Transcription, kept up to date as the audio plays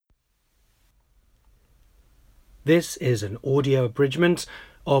This is an audio abridgment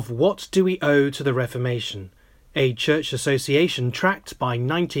of What Do We Owe to the Reformation, a Church Association tract by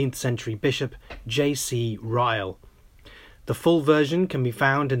 19th century Bishop J.C. Ryle. The full version can be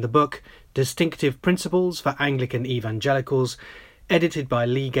found in the book Distinctive Principles for Anglican Evangelicals, edited by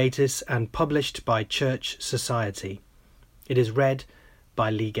Lee Gatiss and published by Church Society. It is read by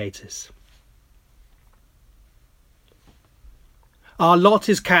Lee Gatiss. Our lot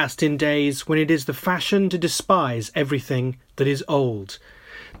is cast in days when it is the fashion to despise everything that is old.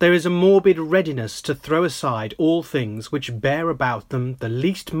 There is a morbid readiness to throw aside all things which bear about them the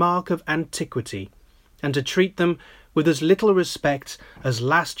least mark of antiquity, and to treat them with as little respect as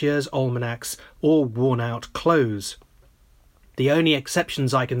last year's almanacs or worn-out clothes. The only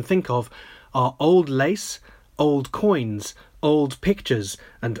exceptions I can think of are old lace, old coins, old pictures,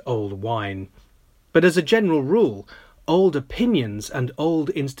 and old wine. But as a general rule, old opinions and old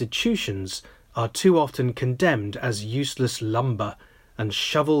institutions are too often condemned as useless lumber and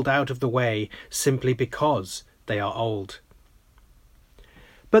shovelled out of the way simply because they are old.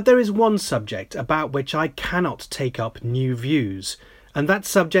 But there is one subject about which I cannot take up new views, and that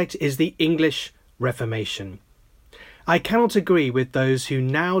subject is the English Reformation. I cannot agree with those who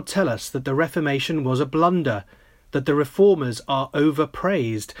now tell us that the Reformation was a blunder, that the reformers are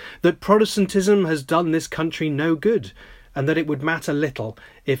overpraised, that Protestantism has done this country no good, and that it would matter little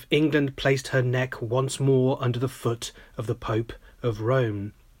if England placed her neck once more under the foot of the Pope of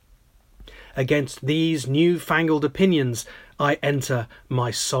Rome. Against these new-fangled opinions I enter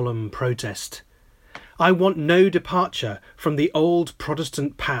my solemn protest. I want no departure from the old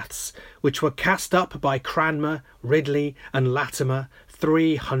Protestant paths which were cast up by Cranmer, Ridley and Latimer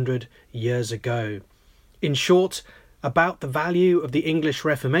 300 years ago. In short, about the value of the English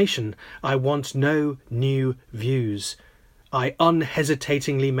Reformation, I want no new views. I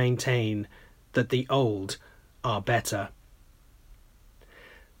unhesitatingly maintain that the old are better.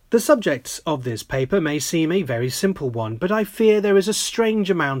 The subject of this paper may seem a very simple one, but I fear there is a strange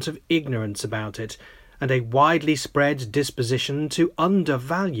amount of ignorance about it, and a widely spread disposition to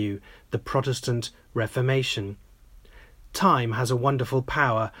undervalue the Protestant Reformation. Time has a wonderful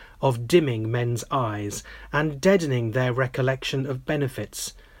power of dimming men's eyes and deadening their recollection of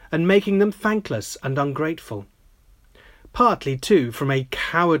benefits, and making them thankless and ungrateful. Partly, too, from a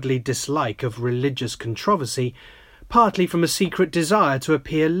cowardly dislike of religious controversy, partly from a secret desire to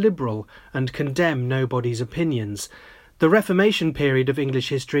appear liberal and condemn nobody's opinions, the Reformation period of English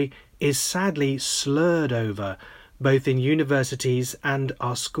history is sadly slurred over, both in universities and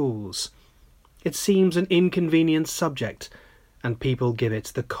our schools. It seems an inconvenient subject, and people give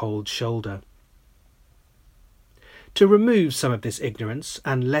it the cold shoulder. To remove some of this ignorance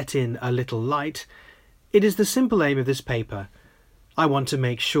and let in a little light, it is the simple aim of this paper. I want to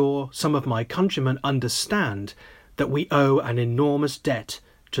make sure some of my countrymen understand that we owe an enormous debt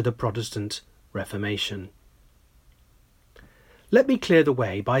to the Protestant Reformation. Let me clear the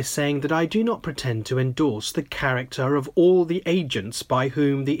way by saying that I do not pretend to endorse the character of all the agents by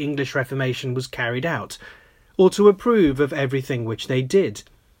whom the English Reformation was carried out, or to approve of everything which they did.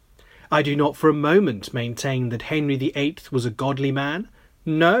 I do not for a moment maintain that Henry VIII was a godly man.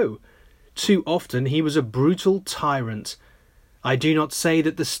 No, too often he was a brutal tyrant. I do not say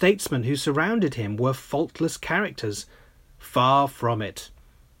that the statesmen who surrounded him were faultless characters. Far from it.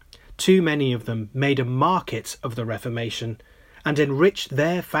 Too many of them made a market of the Reformation, and enriched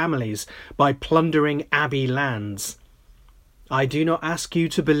their families by plundering abbey lands. I do not ask you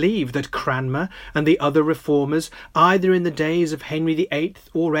to believe that Cranmer and the other reformers, either in the days of Henry VIII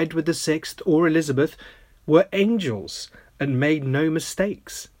or Edward VI or Elizabeth, were angels and made no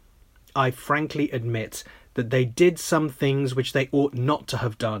mistakes. I frankly admit that they did some things which they ought not to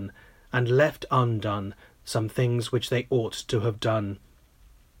have done, and left undone some things which they ought to have done.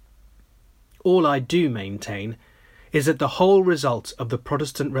 All I do maintain is that the whole result of the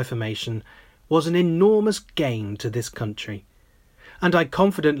Protestant Reformation was an enormous gain to this country, and I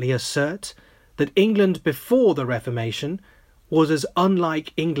confidently assert that England before the Reformation was as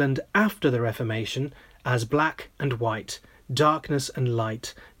unlike England after the Reformation as black and white, darkness and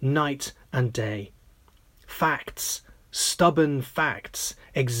light, night and day. Facts, stubborn facts,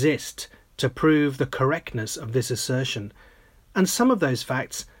 exist to prove the correctness of this assertion, and some of those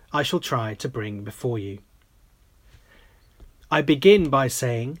facts I shall try to bring before you. I begin by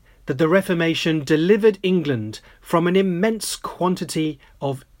saying that the Reformation delivered England from an immense quantity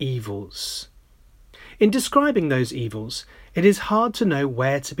of evils. In describing those evils, it is hard to know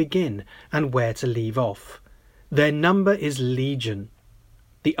where to begin and where to leave off. Their number is legion.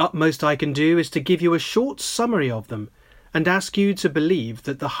 The utmost I can do is to give you a short summary of them, and ask you to believe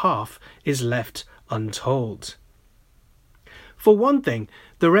that the half is left untold. For one thing,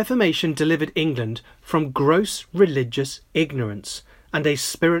 the Reformation delivered England from gross religious ignorance and a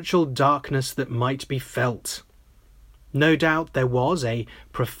spiritual darkness that might be felt. No doubt there was a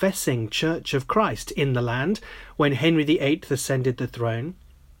professing Church of Christ in the land when Henry VIII ascended the throne,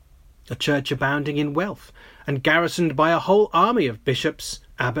 a church abounding in wealth and garrisoned by a whole army of bishops,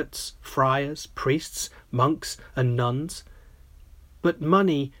 abbots, friars, priests, monks and nuns. But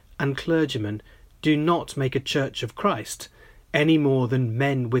money and clergymen do not make a Church of Christ, any more than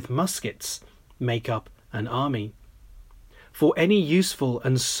men with muskets make up an army. For any useful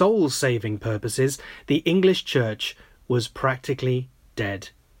and soul-saving purposes, the English Church was practically dead.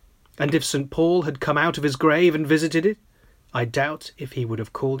 And if St. Paul had come out of his grave and visited it, I doubt if he would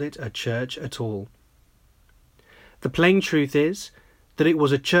have called it a church at all. The plain truth is that it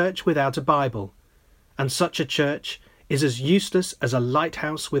was a church without a Bible, and such a church is as useless as a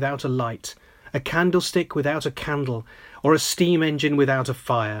lighthouse without a light, a candlestick without a candle, or a steam engine without a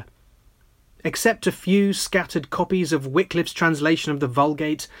fire. Except a few scattered copies of Wycliffe's translation of the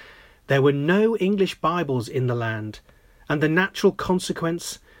Vulgate, there were no English Bibles in the land, and the natural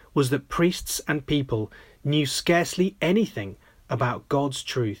consequence was that priests and people knew scarcely anything about God's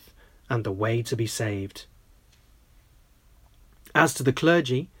truth and the way to be saved. As to the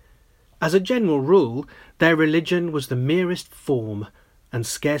clergy, as a general rule, their religion was the merest form and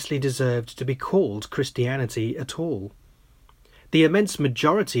scarcely deserved to be called Christianity at all. The immense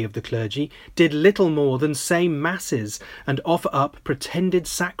majority of the clergy did little more than say masses and offer up pretended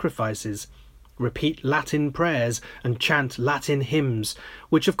sacrifices, repeat Latin prayers and chant Latin hymns,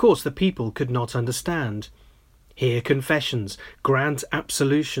 which of course the people could not understand, hear confessions, grant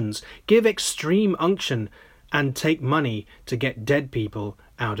absolutions, give extreme unction, and take money to get dead people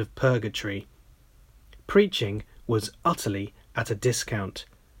out of purgatory. Preaching was utterly at a discount.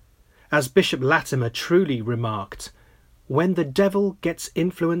 As Bishop Latimer truly remarked, when the devil gets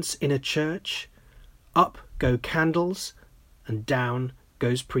influence in a church, up go candles and down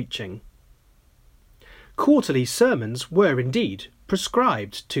goes preaching. Quarterly sermons were indeed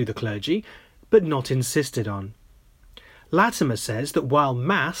prescribed to the clergy, but not insisted on. Latimer says that while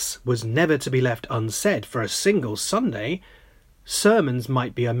Mass was never to be left unsaid for a single Sunday, sermons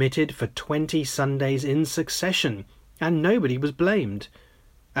might be omitted for 20 Sundays in succession, and nobody was blamed.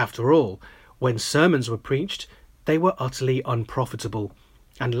 After all, when sermons were preached, they were utterly unprofitable,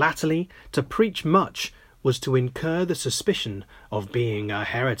 and latterly to preach much was to incur the suspicion of being a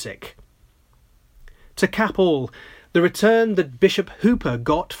heretic. To cap all, the return that Bishop Hooper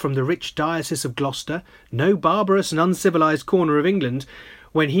got from the rich diocese of Gloucester, no barbarous and uncivilised corner of England,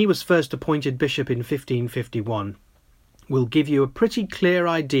 when he was first appointed bishop in 1551, will give you a pretty clear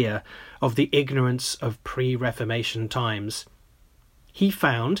idea of the ignorance of pre-Reformation times. He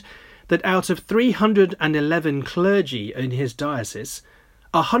found that out of 311 clergy in his diocese,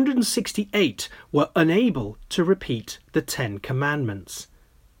 168 were unable to repeat the 10 Commandments.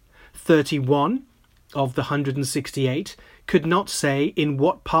 31 of the 168 could not say in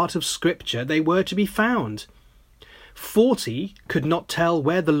what part of Scripture they were to be found. 40 could not tell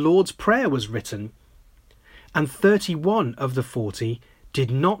where the Lord's Prayer was written. And 31 of the 40 did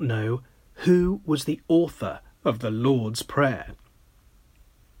not know who was the author of the Lord's Prayer.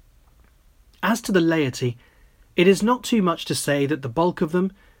 As to the laity, it is not too much to say that the bulk of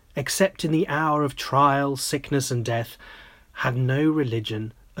them, except in the hour of trial, sickness and death, had no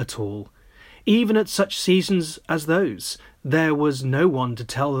religion at all. Even at such seasons as those, there was no one to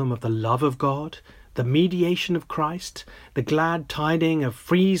tell them of the love of God, the mediation of Christ, the glad tiding of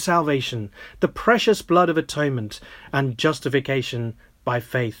free salvation, the precious blood of atonement, and justification by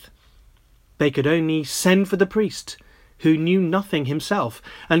faith. They could only send for the priest, who knew nothing himself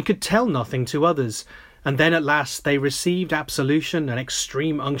and could tell nothing to others, and then at last they received absolution and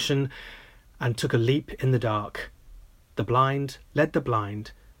extreme unction and took a leap in the dark. The blind led the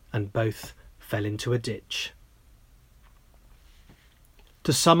blind, and both fell into a ditch.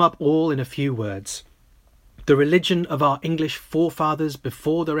 To sum up all in a few words, the religion of our English forefathers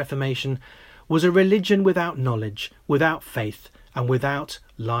before the Reformation was a religion without knowledge, without faith, and without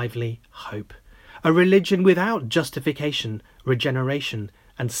lively hope. A religion without justification, regeneration,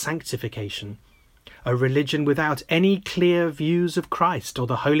 and sanctification. A religion without any clear views of Christ or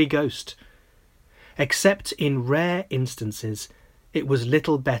the Holy Ghost. Except in rare instances, it was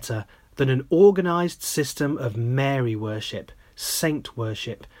little better than an organised system of Mary worship, saint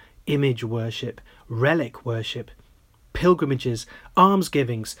worship, image worship, relic worship, pilgrimages,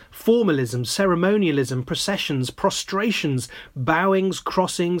 almsgivings, formalism, ceremonialism, processions, prostrations, bowings,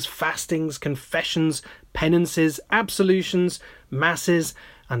 crossings, fastings, confessions, penances, absolutions, masses,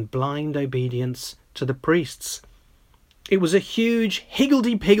 and blind obedience to the priests. It was a huge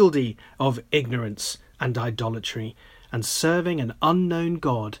higgledy-piggledy of ignorance and idolatry, and serving an unknown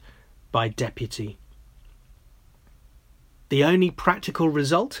God by deputy. The only practical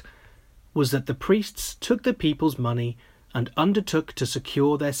result was that the priests took the people's money and undertook to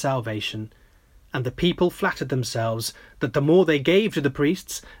secure their salvation, and the people flattered themselves that the more they gave to the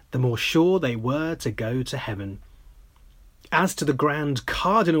priests, the more sure they were to go to heaven. As to the grand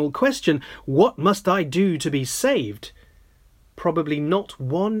cardinal question, what must I do to be saved? Probably not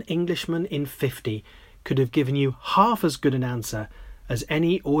one Englishman in 50 could have given you half as good an answer as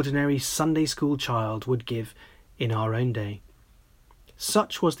any ordinary Sunday school child would give in our own day.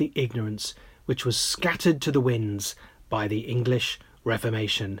 Such was the ignorance which was scattered to the winds by the English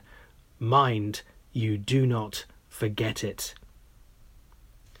Reformation. Mind you do not forget it.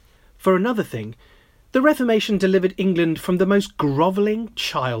 For another thing, the Reformation delivered England from the most grovelling,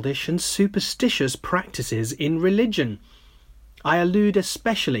 childish and superstitious practices in religion. I allude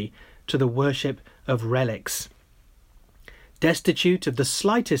especially to the worship of relics. Destitute of the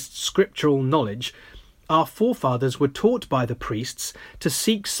slightest scriptural knowledge, our forefathers were taught by the priests to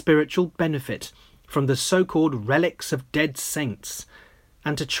seek spiritual benefit from the so-called relics of dead saints,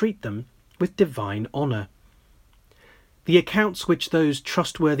 and to treat them with divine honour. The accounts which those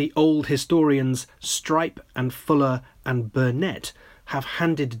trustworthy old historians Strype and Fuller and Burnet have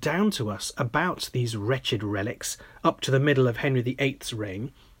handed down to us about these wretched relics up to the middle of Henry VIII's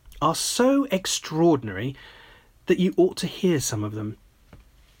reign are so extraordinary that you ought to hear some of them.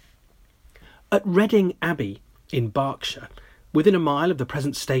 At Reading Abbey in Berkshire, within a mile of the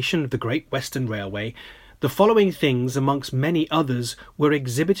present station of the Great Western Railway, the following things amongst many others were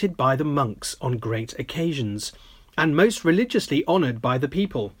exhibited by the monks on great occasions, and most religiously honoured by the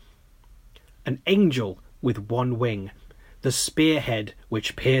people. An angel with one wing, the spearhead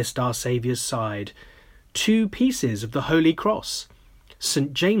which pierced our Saviour's side, 2 pieces of the Holy Cross,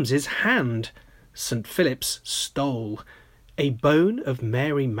 St. James's hand, St. Philip's stole, a bone of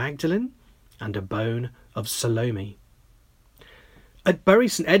Mary Magdalene, and a bone of Salome. At Bury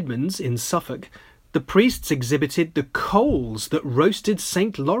St. Edmunds in Suffolk, the priests exhibited the coals that roasted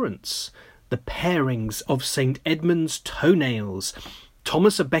St. Lawrence, the parings of St. Edmund's toenails,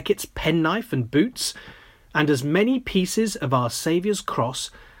 Thomas a Becket's penknife and boots, and as many pieces of our Saviour's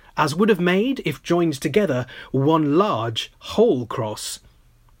cross as would have made, if joined together, one large whole cross.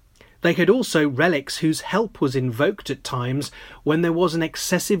 They had also relics whose help was invoked at times when there was an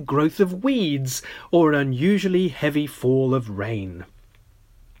excessive growth of weeds or an unusually heavy fall of rain.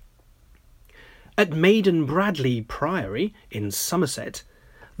 At Maiden Bradley Priory in Somerset,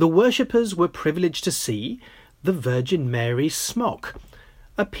 the worshippers were privileged to see the Virgin Mary's smock,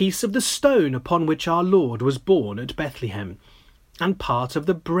 a piece of the stone upon which our Lord was born at Bethlehem, and part of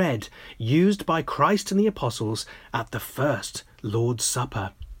the bread used by Christ and the Apostles at the first Lord's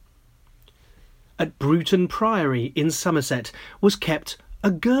Supper. At Bruton Priory in Somerset was kept a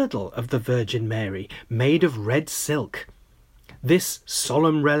girdle of the Virgin Mary made of red silk. This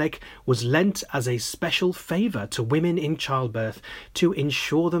solemn relic was lent as a special favour to women in childbirth to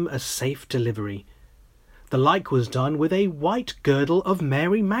ensure them a safe delivery. The like was done with a white girdle of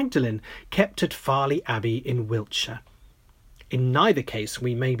Mary Magdalene kept at Farley Abbey in Wiltshire. In neither case,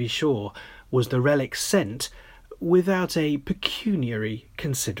 we may be sure, was the relic sent without a pecuniary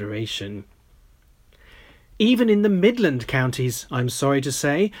consideration. Even in the Midland counties, I'm sorry to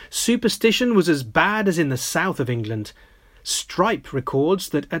say, superstition was as bad as in the south of England. Strype records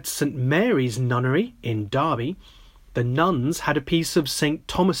that at St. Mary's Nunnery in Derby, the nuns had a piece of St.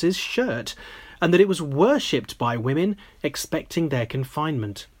 Thomas's shirt, and that it was worshipped by women expecting their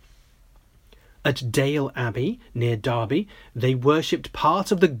confinement. At Dale Abbey, near Derby, they worshipped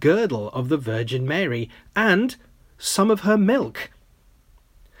part of the girdle of the Virgin Mary, and some of her milk.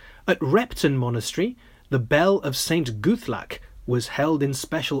 At Repton Monastery, the bell of St. Guthlac was held in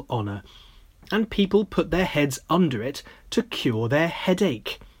special honour, and people put their heads under it to cure their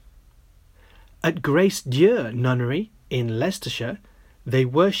headache. At Grace Dieu Nunnery in Leicestershire, they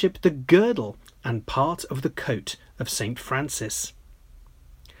worshipped the girdle and part of the coat of St. Francis.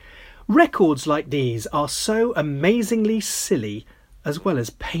 Records like these are so amazingly silly, as well as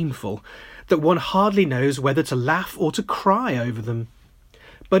painful, that one hardly knows whether to laugh or to cry over them.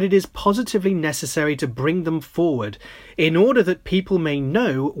 But it is positively necessary to bring them forward in order that people may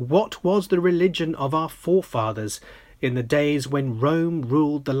know what was the religion of our forefathers in the days when Rome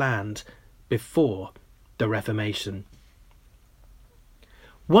ruled the land before the Reformation.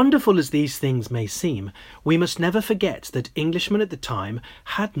 Wonderful as these things may seem, we must never forget that Englishmen at the time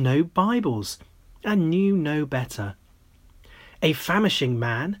had no Bibles and knew no better. A famishing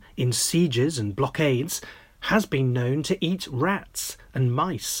man in sieges and blockades has been known to eat rats and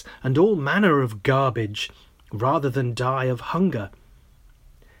mice and all manner of garbage rather than die of hunger.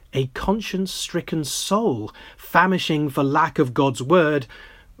 A conscience-stricken soul, famishing for lack of God's word,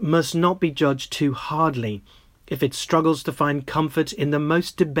 must not be judged too hardly if it struggles to find comfort in the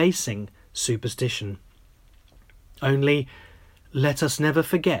most debasing superstition. Only, let us never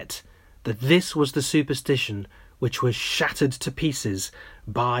forget that this was the superstition which was shattered to pieces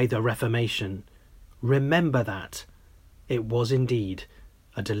by the Reformation. Remember that. It was indeed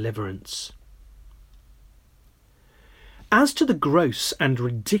a deliverance. As to the gross and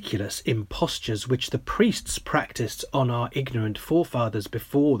ridiculous impostures which the priests practised on our ignorant forefathers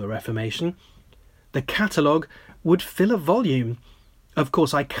before the Reformation, the catalogue would fill a volume. Of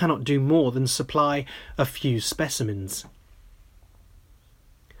course, I cannot do more than supply a few specimens.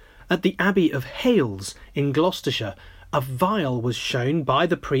 At the Abbey of Hales in Gloucestershire, a vial was shown by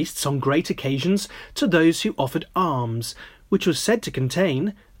the priests on great occasions to those who offered alms, which was said to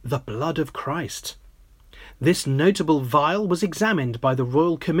contain the blood of Christ. This notable vial was examined by the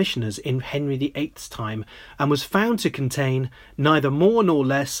royal commissioners in Henry VIII's time, and was found to contain neither more nor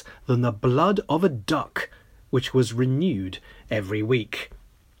less than the blood of a duck, which was renewed every week.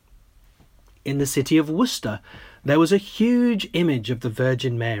 In the city of Worcester, there was a huge image of the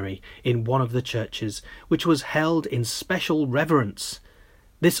Virgin Mary in one of the churches, which was held in special reverence.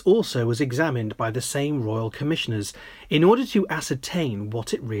 This also was examined by the same royal commissioners, in order to ascertain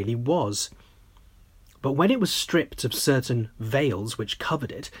what it really was. But when it was stripped of certain veils which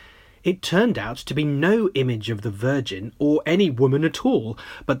covered it, it turned out to be no image of the Virgin or any woman at all,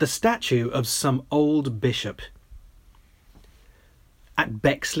 but the statue of some old bishop. At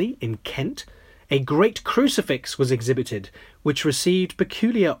Bexley in Kent, a great crucifix was exhibited, which received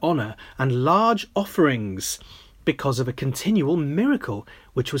peculiar honour and large offerings because of a continual miracle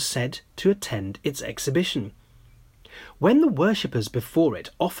which was said to attend its exhibition. When the worshippers before it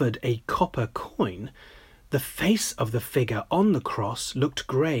offered a copper coin, the face of the figure on the cross looked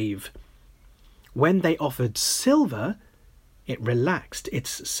grave. When they offered silver, it relaxed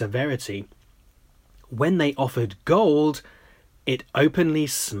its severity. When they offered gold, it openly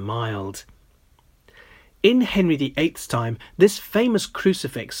smiled. In Henry VIII's time, this famous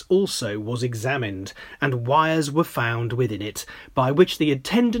crucifix also was examined, and wires were found within it, by which the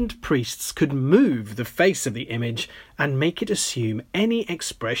attendant priests could move the face of the image and make it assume any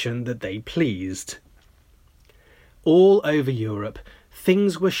expression that they pleased. All over Europe,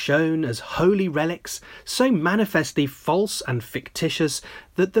 things were shown as holy relics, so manifestly false and fictitious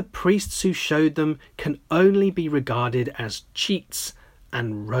that the priests who showed them can only be regarded as cheats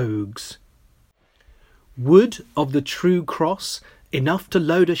and rogues. Wood of the true cross, enough to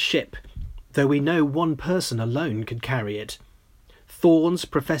load a ship, though we know one person alone could carry it. Thorns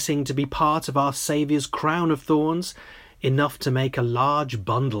professing to be part of our Saviour's crown of thorns, enough to make a large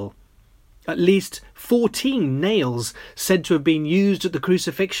bundle. At least 14 nails said to have been used at the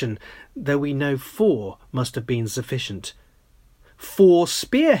crucifixion, though we know 4 must have been sufficient. 4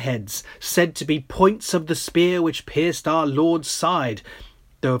 spearheads said to be points of the spear which pierced our Lord's side,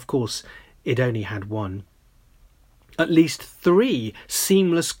 though of course it only had 1. At least 3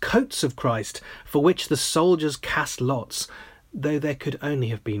 seamless coats of Christ, for which the soldiers cast lots, though there could only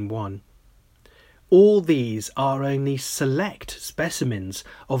have been 1. All these are only select specimens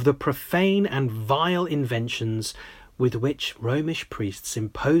of the profane and vile inventions with which Romish priests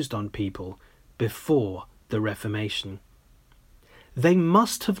imposed on people before the Reformation. They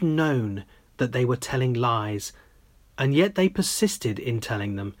must have known that they were telling lies, and yet they persisted in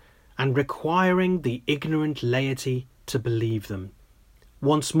telling them, and requiring the ignorant laity to believe them.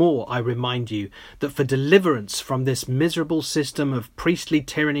 Once more I remind you that for deliverance from this miserable system of priestly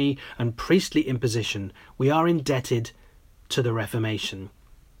tyranny and priestly imposition, we are indebted to the Reformation.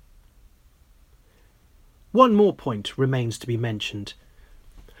 One more point remains to be mentioned.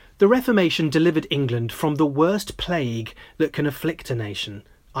 The Reformation delivered England from the worst plague that can afflict a nation.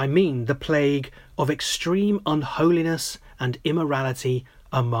 I mean the plague of extreme unholiness and immorality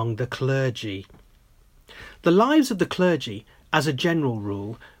among the clergy. The lives of the clergy, as a general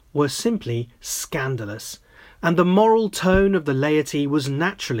rule, were simply scandalous, and the moral tone of the laity was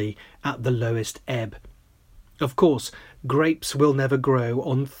naturally at the lowest ebb. Of course, grapes will never grow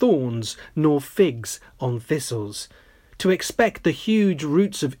on thorns, nor figs on thistles. To expect the huge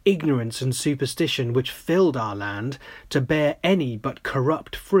roots of ignorance and superstition which filled our land to bear any but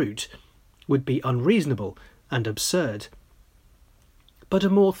corrupt fruit would be unreasonable and absurd. But a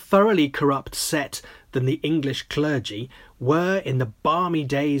more thoroughly corrupt set than the English clergy were, in the balmy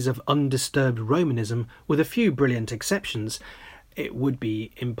days of undisturbed Romanism, with a few brilliant exceptions, it would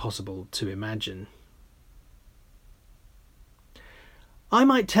be impossible to imagine. I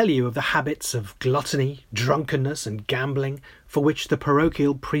might tell you of the habits of gluttony, drunkenness, and gambling, for which the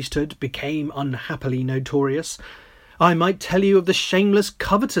parochial priesthood became unhappily notorious. I might tell you of the shameless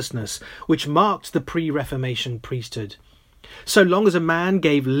covetousness which marked the pre-Reformation priesthood. So long as a man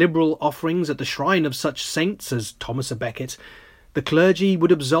gave liberal offerings at the shrine of such saints as Thomas a Becket, the clergy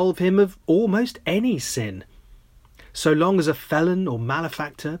would absolve him of almost any sin. So long as a felon or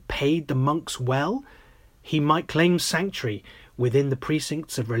malefactor paid the monks well, he might claim sanctuary within the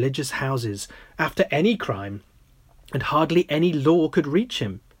precincts of religious houses after any crime, and hardly any law could reach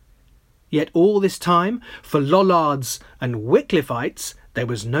him. Yet all this time, for Lollards and Wycliffites, there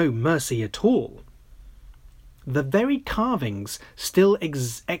was no mercy at all. The very carvings still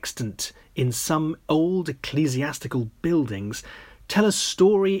extant in some old ecclesiastical buildings tell a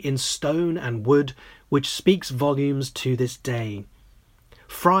story in stone and wood which speaks volumes to this day.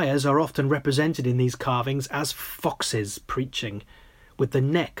 Friars are often represented in these carvings as foxes preaching, with the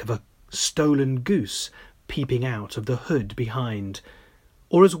neck of a stolen goose peeping out of the hood behind,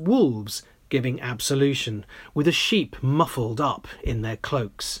 or as wolves giving absolution, with a sheep muffled up in their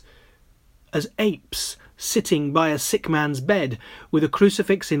cloaks, as apes sitting by a sick man's bed with a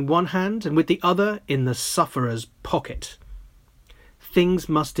crucifix in one hand and with the other in the sufferer's pocket. Things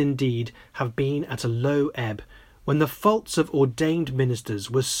must indeed have been at a low ebb when the faults of ordained ministers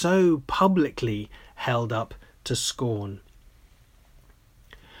were so publicly held up to scorn.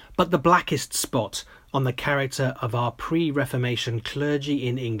 But the blackest spot on the character of our pre-Reformation clergy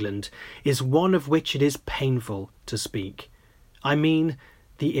in England is one of which it is painful to speak. I mean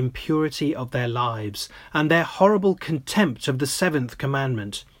the impurity of their lives and their horrible contempt of the seventh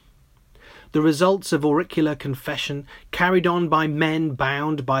commandment. The results of auricular confession, carried on by men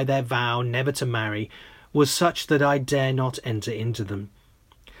bound by their vow never to marry, was such that I dare not enter into them.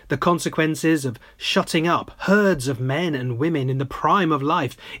 The consequences of shutting up herds of men and women in the prime of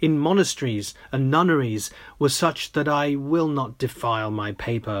life in monasteries and nunneries were such that I will not defile my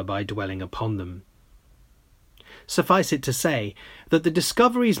paper by dwelling upon them. Suffice it to say that the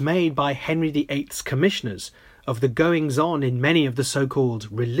discoveries made by Henry VIII's commissioners of the goings-on in many of the so-called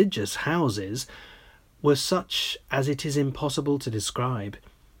religious houses were such as it is impossible to describe.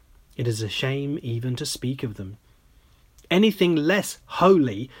 It is a shame even to speak of them. Anything less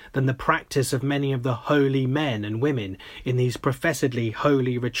holy than the practice of many of the holy men and women in these professedly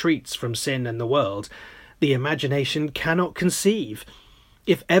holy retreats from sin and the world, the imagination cannot conceive.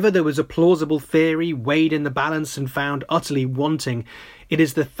 If ever there was a plausible theory weighed in the balance and found utterly wanting, it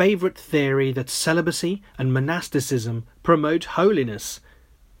is the favourite theory that celibacy and monasticism promote holiness.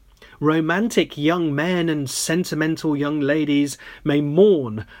 Romantic young men and sentimental young ladies may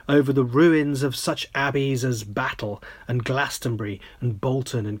mourn over the ruins of such abbeys as Battle and Glastonbury and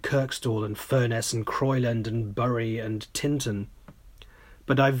Bolton and Kirkstall and Furness and Croyland and Bury and Tintern.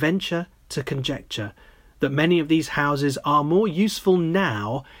 But I venture to conjecture that many of these houses are more useful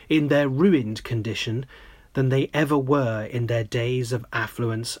now in their ruined condition than they ever were in their days of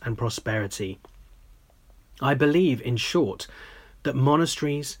affluence and prosperity. I believe, in short, that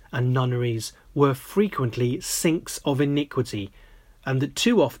monasteries and nunneries were frequently sinks of iniquity, and that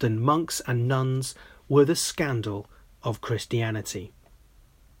too often monks and nuns were the scandal of Christianity.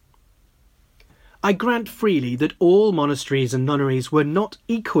 I grant freely that all monasteries and nunneries were not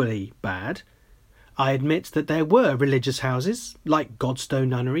equally bad. I admit that there were religious houses, like Godstow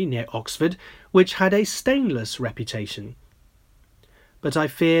Nunnery near Oxford, which had a stainless reputation. But I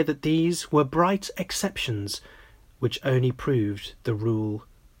fear that these were bright exceptions, which only proved the rule.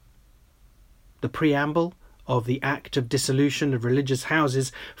 The preamble of the Act of Dissolution of Religious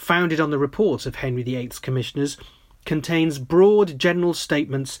Houses, founded on the report of Henry VIII's commissioners, contains broad general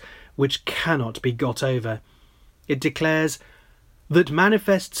statements which cannot be got over. It declares that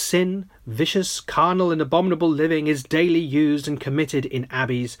manifest sin, vicious, carnal and abominable living is daily used and committed in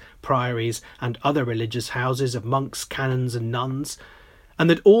abbeys, priories and other religious houses of monks, canons and nuns, and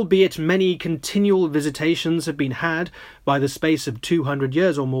that albeit many continual visitations have been had by the space of 200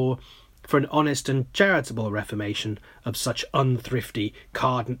 years or more for an honest and charitable reformation of such unthrifty,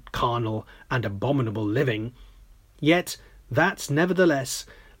 carnal and abominable living, yet that nevertheless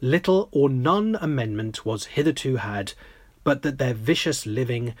little or none amendment was hitherto had, but that their vicious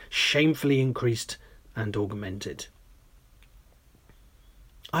living shamefully increased and augmented.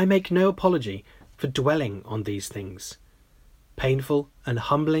 I make no apology for dwelling on these things. Painful and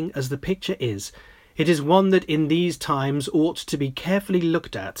humbling as the picture is, it is one that in these times ought to be carefully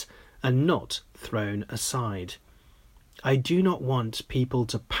looked at and not thrown aside. I do not want people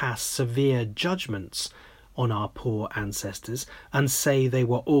to pass severe judgments on our poor ancestors and say they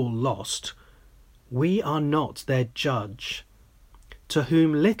were all lost. We are not their judge. to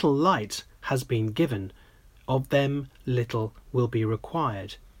whom little light has been given, of them little will be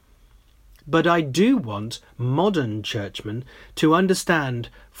required. But I do want modern churchmen to understand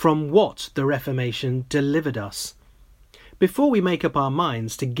from what the Reformation delivered us. Before we make up our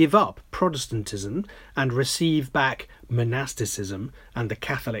minds to give up Protestantism and receive back monasticism and the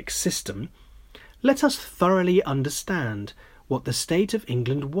Catholic system, let us thoroughly understand what the state of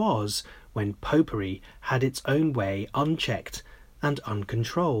England was when Popery had its own way unchecked and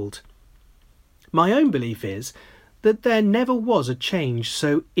uncontrolled. My own belief is that there never was a change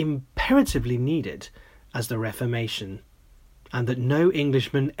so imperatively needed as the Reformation, and that no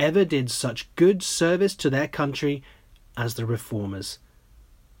Englishman ever did such good service to their country as the Reformers.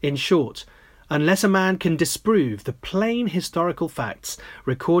 In short, unless a man can disprove the plain historical facts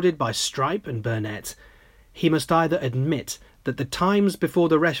recorded by Strype and Burnet, he must either admit that the times before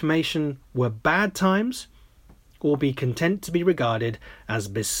the Reformation were bad times, or be content to be regarded as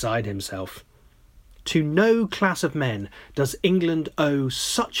beside himself. To no class of men does England owe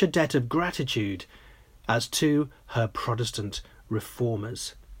such a debt of gratitude as to her Protestant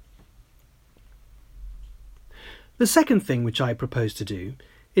reformers. The second thing which I propose to do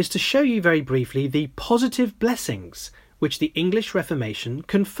is to show you very briefly the positive blessings which the English Reformation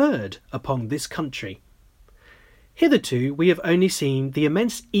conferred upon this country. Hitherto we have only seen the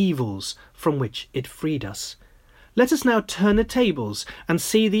immense evils from which it freed us. Let us now turn the tables and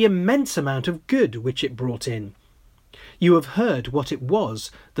see the immense amount of good which it brought in. You have heard what it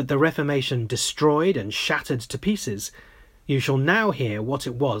was that the Reformation destroyed and shattered to pieces. You shall now hear what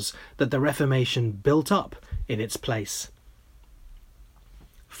it was that the Reformation built up in its place.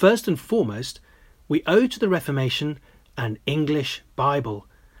 First and foremost, we owe to the Reformation an English Bible,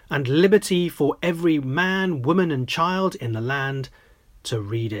 and liberty for every man, woman and child in the land to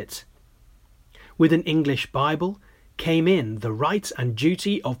read it. With an English Bible came in the right and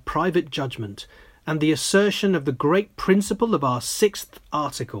duty of private judgment, and the assertion of the great principle of our 6th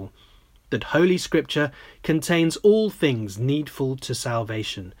article, that Holy Scripture contains all things needful to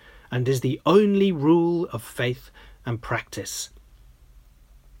salvation, and is the only rule of faith and practice.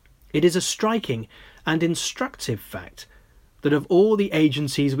 It is a striking and instructive fact that of all the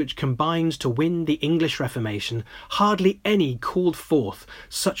agencies which combined to win the English Reformation, hardly any called forth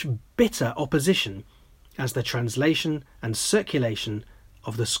such bitter opposition as the translation and circulation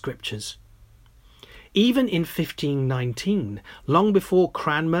of the Scriptures. Even in 1519, long before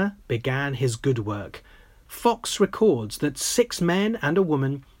Cranmer began his good work, Foxe records that 6 men and a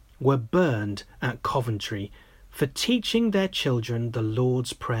woman were burned at Coventry for teaching their children the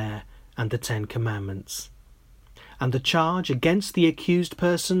Lord's Prayer and the 10 Commandments. And the charge against the accused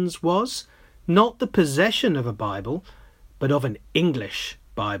persons was not the possession of a Bible, but of an English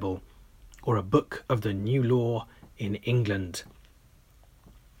Bible, or a book of the New Law in England.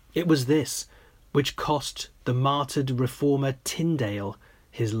 It was this which cost the martyred reformer Tyndale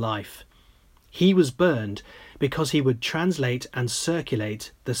his life. He was burned because he would translate and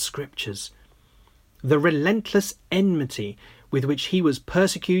circulate the Scriptures. The relentless enmity with which he was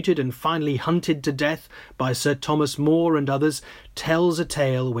persecuted and finally hunted to death by Sir Thomas More and others tells a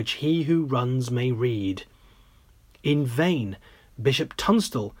tale which he who runs may read. In vain Bishop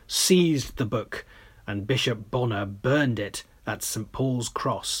Tunstall seized the book, and Bishop Bonner burned it at St. Paul's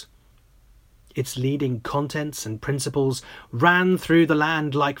Cross. Its leading contents and principles ran through the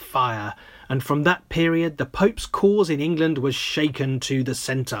land like fire, and from that period the Pope's cause in England was shaken to the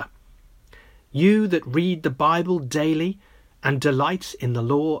centre. You that read the Bible daily and delight in the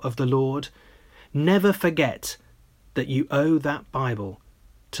law of the Lord, never forget that you owe that Bible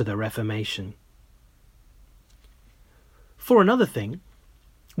to the Reformation. For another thing,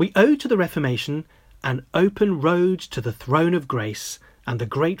 we owe to the Reformation an open road to the throne of grace and the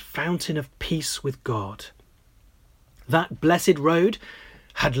great fountain of peace with God. That blessed road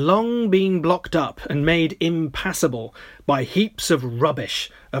had long been blocked up and made impassable by heaps of rubbish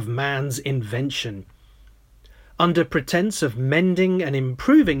of man's invention. Under pretence of mending and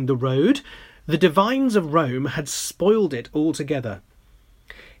improving the road, the divines of Rome had spoiled it altogether.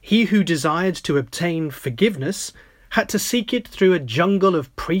 He who desired to obtain forgiveness had to seek it through a jungle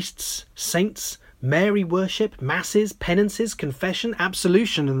of priests, saints, Mary worship, masses, penances, confession,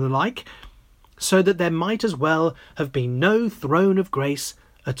 absolution and the like, so that there might as well have been no throne of grace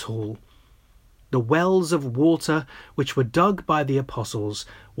at all. The wells of water which were dug by the apostles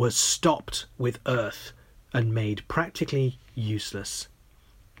were stopped with earth and made practically useless.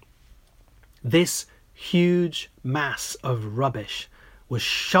 This huge mass of rubbish was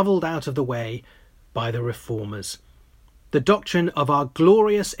shovelled out of the way by the reformers. The doctrine of our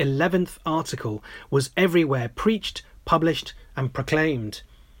glorious 11th article was everywhere preached, published and proclaimed.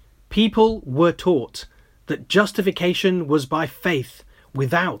 People were taught that justification was by faith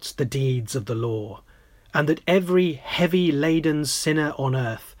without the deeds of the law, and that every heavy-laden sinner on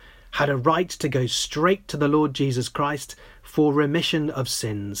earth had a right to go straight to the Lord Jesus Christ for remission of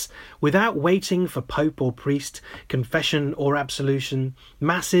sins, without waiting for pope or priest, confession or absolution,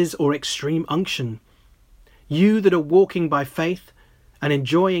 masses or extreme unction. You that are walking by faith and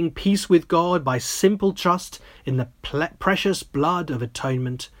enjoying peace with God by simple trust in the precious blood of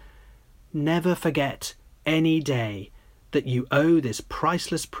atonement, never forget any day that you owe this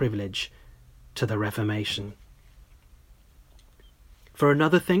priceless privilege to the Reformation. For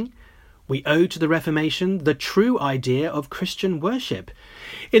another thing, we owe to the Reformation the true idea of Christian worship.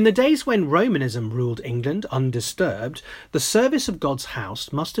 In the days when Romanism ruled England undisturbed, the service of God's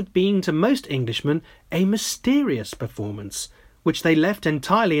house must have been to most Englishmen a mysterious performance, which they left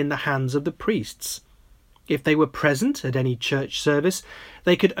entirely in the hands of the priests. If they were present at any church service,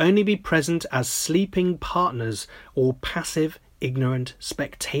 they could only be present as sleeping partners or passive, ignorant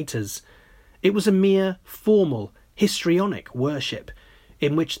spectators. It was a mere formal, histrionic worship,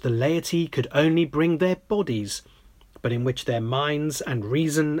 in which the laity could only bring their bodies, but in which their minds and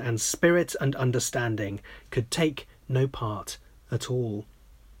reason and spirit and understanding could take no part at all.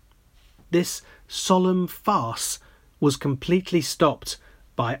 This solemn farce was completely stopped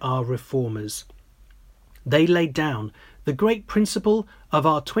by our reformers. They laid down the great principle of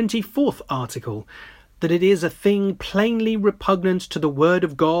our 24th article, that it is a thing plainly repugnant to the word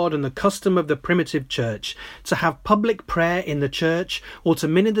of God and the custom of the primitive church to have public prayer in the church or to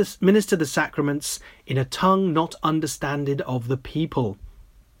minister the sacraments in a tongue not understanded of the people.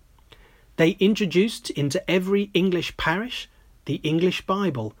 They introduced into every English parish the English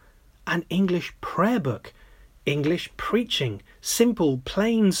Bible, an English prayer book, English preaching, simple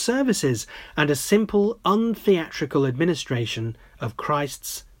plain services, and a simple untheatrical administration of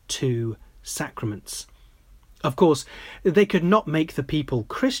Christ's 2 sacraments. Of course, they could not make the people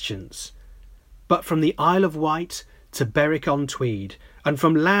Christians, but from the Isle of Wight to Berwick-on-Tweed, and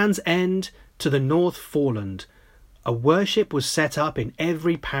from Land's End to the North Foreland, a worship was set up in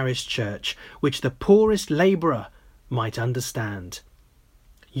every parish church, which the poorest labourer might understand.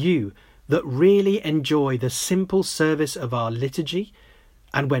 You that really enjoy the simple service of our liturgy,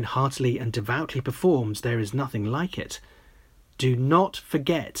 and when heartily and devoutly performed there is nothing like it, do not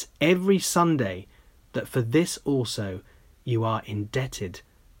forget every Sunday that for this also you are indebted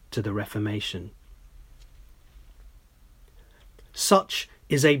to the Reformation. Such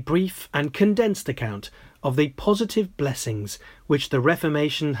is a brief and condensed account of the positive blessings which the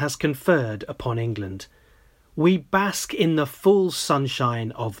Reformation has conferred upon England. We bask in the full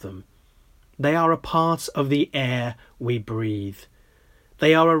sunshine of them. They are a part of the air we breathe.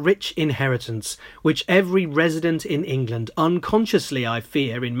 They are a rich inheritance which every resident in England, unconsciously I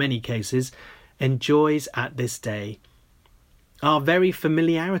fear in many cases, enjoys at this day. Our very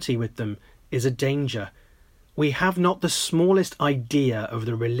familiarity with them is a danger. We have not the smallest idea of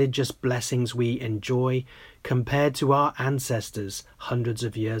the religious blessings we enjoy compared to our ancestors hundreds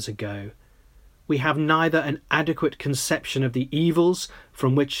of years ago. We have neither an adequate conception of the evils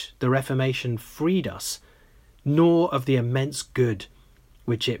from which the Reformation freed us, nor of the immense good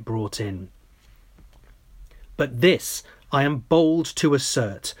which it brought in. But this I am bold to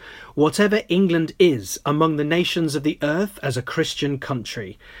assert: whatever England is among the nations of the earth as a Christian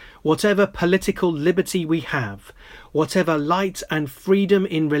country, whatever political liberty we have, whatever light and freedom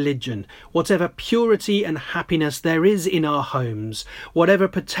in religion, whatever purity and happiness there is in our homes, whatever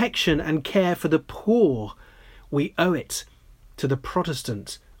protection and care for the poor, we owe it to the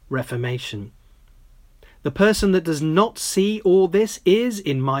Protestant Reformation. The person that does not see all this is,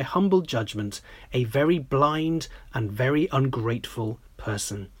 in my humble judgment, a very blind and very ungrateful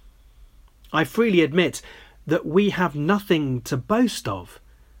person. I freely admit that we have nothing to boast of.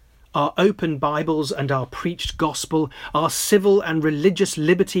 Our open Bibles and our preached gospel, our civil and religious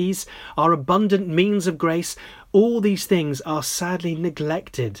liberties, our abundant means of grace, all these things are sadly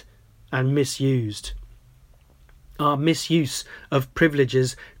neglected and misused. Our misuse of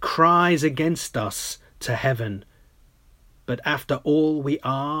privileges cries against us to heaven, but after all we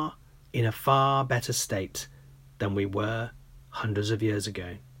are in a far better state than we were hundreds of years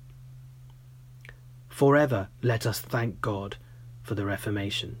ago. Forever let us thank God for the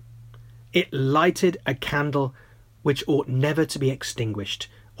Reformation. It lighted a candle which ought never to be extinguished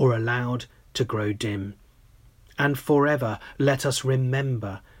or allowed to grow dim. And forever let us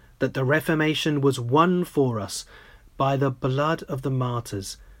remember that the Reformation was won for us by the blood of the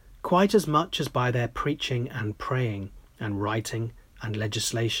martyrs, quite as much as by their preaching and praying and writing and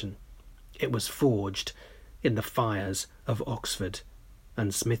legislation. It was forged in the fires of Oxford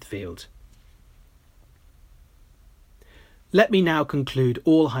and Smithfield. Let me now conclude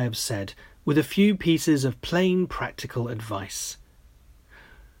all I have said with a few pieces of plain practical advice.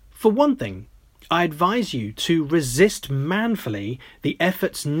 For one thing, I advise you to resist manfully the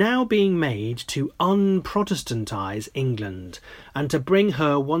efforts now being made to unprotestantize England and to bring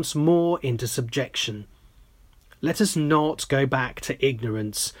her once more into subjection. Let us not go back to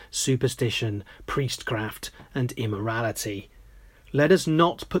ignorance, superstition, priestcraft, and immorality. Let us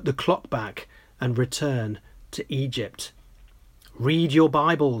not put the clock back and return to Egypt. Read your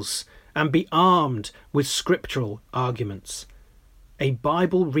Bibles and be armed with scriptural arguments. A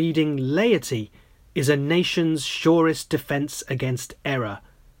Bible-reading laity is a nation's surest defence against error.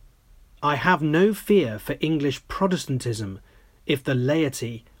 I have no fear for English Protestantism if the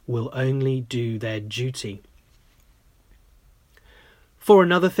laity will only do their duty. For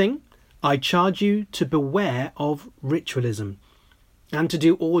another thing, I charge you to beware of ritualism and to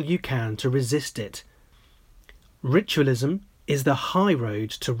do all you can to resist it. Ritualism is the high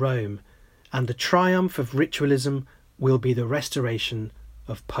road to Rome, and the triumph of ritualism will be the restoration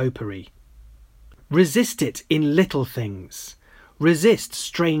of popery. Resist it in little things. Resist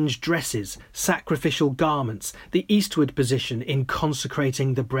strange dresses, sacrificial garments, the eastward position in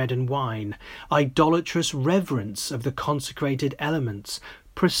consecrating the bread and wine, idolatrous reverence of the consecrated elements,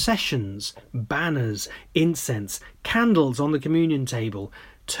 processions, banners, incense, candles on the communion table,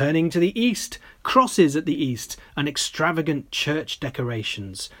 turning to the east, crosses at the east, and extravagant church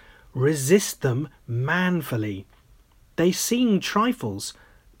decorations. Resist them manfully. They seem trifles,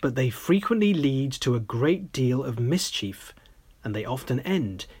 but they frequently lead to a great deal of mischief, and they often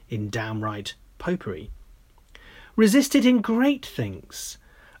end in downright popery. Resist it in great things.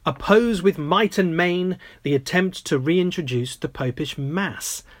 Oppose with might and main the attempt to reintroduce the Popish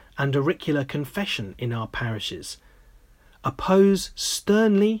Mass and auricular confession in our parishes. Oppose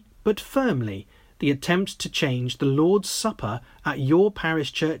sternly but firmly the attempt to change the Lord's Supper at your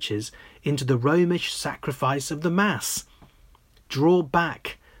parish churches into the Romish sacrifice of the Mass. Draw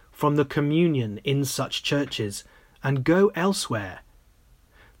back from the communion in such churches and go elsewhere.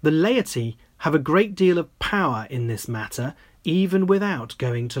 The laity have a great deal of power in this matter, even without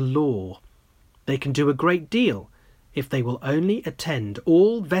going to law. They can do a great deal if they will only attend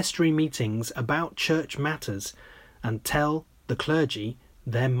all vestry meetings about church matters and tell the clergy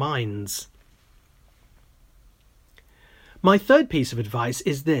their minds. My third piece of advice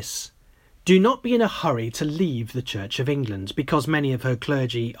is this. Do not be in a hurry to leave the Church of England because many of her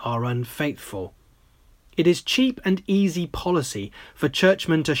clergy are unfaithful. It is cheap and easy policy for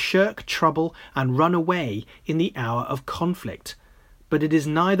churchmen to shirk trouble and run away in the hour of conflict, but it is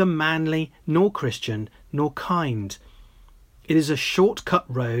neither manly nor Christian nor kind. It is a short-cut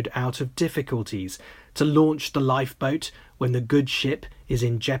road out of difficulties to launch the lifeboat when the good ship is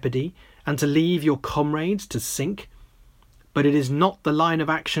in jeopardy and to leave your comrades to sink. But it is not the line of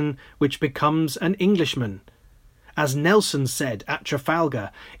action which becomes an Englishman. As Nelson said at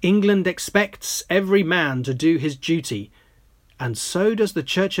Trafalgar, England expects every man to do his duty, and so does the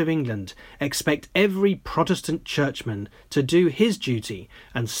Church of England expect every Protestant churchman to do his duty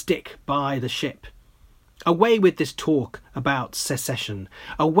and stick by the ship. Away with this talk about secession,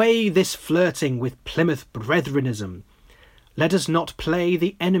 away this flirting with Plymouth Brethrenism. Let us not play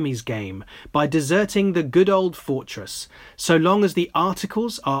the enemy's game by deserting the good old fortress, so long as the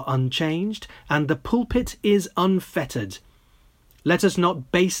articles are unchanged and the pulpit is unfettered. Let us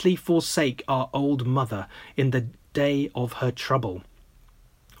not basely forsake our old mother in the day of her trouble.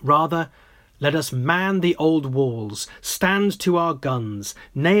 Rather, let us man the old walls, stand to our guns,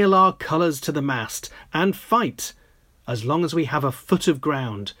 nail our colours to the mast, and fight, as long as we have a foot of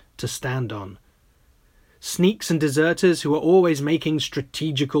ground to stand on. Sneaks and deserters who are always making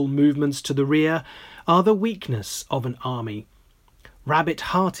strategical movements to the rear are the weakness of an army.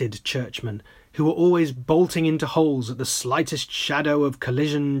 Rabbit-hearted churchmen who are always bolting into holes at the slightest shadow of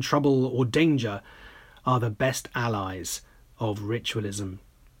collision, trouble, or danger are the best allies of ritualism.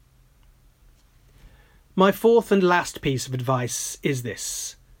 My fourth and last piece of advice is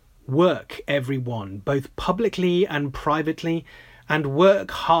this. Work, everyone, both publicly and privately, and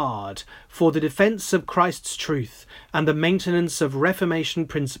work hard for the defence of Christ's truth and the maintenance of Reformation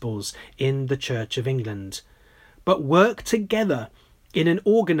principles in the Church of England. But work together in an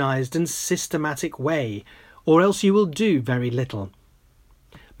organised and systematic way, or else you will do very little.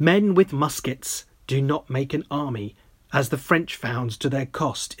 Men with muskets do not make an army, as the French found to their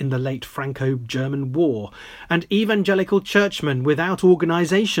cost in the late Franco-German War, and evangelical churchmen without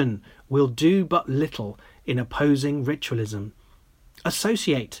organisation will do but little in opposing ritualism.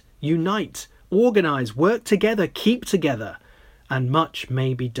 Associate, unite, organise, work together, keep together, and much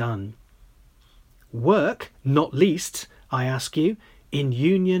may be done. Work, not least, I ask you, in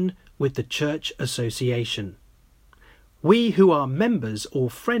union with the Church Association. We who are members or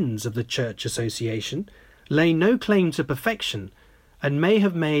friends of the Church Association lay no claim to perfection and may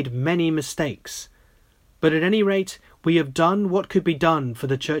have made many mistakes. But at any rate, we have done what could be done for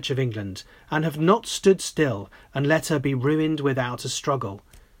the Church of England and have not stood still and let her be ruined without a struggle.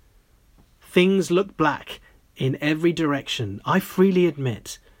 Things look black in every direction, I freely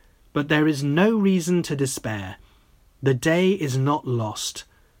admit, but there is no reason to despair. The day is not lost.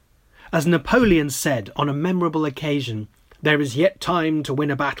 As Napoleon said on a memorable occasion, there is yet time to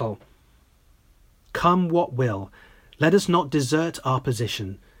win a battle. Come what will, let us not desert our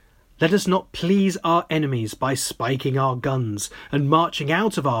position. Let us not please our enemies by spiking our guns and marching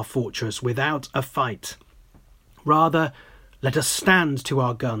out of our fortress without a fight. Rather, let us stand to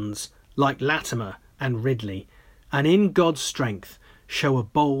our guns, like Latimer and Ridley, and in God's strength show a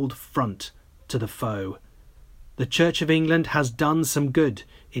bold front to the foe. The Church of England has done some good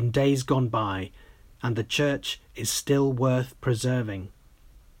in days gone by, and the Church is still worth preserving.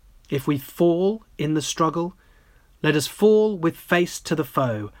 If we fall in the struggle, let us fall with face to the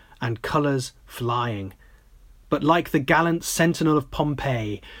foe and colours flying. But like the gallant sentinel of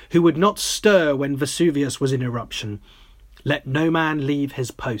Pompeii, who would not stir when Vesuvius was in eruption, let no man leave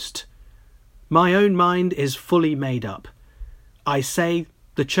his post. My own mind is fully made up. I say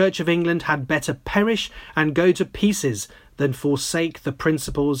the Church of England had better perish and go to pieces than forsake the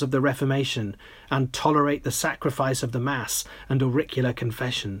principles of the Reformation and tolerate the sacrifice of the Mass and auricular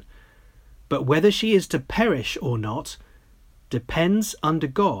confession. But whether she is to perish or not depends under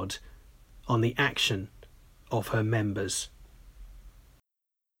God on the action of her members.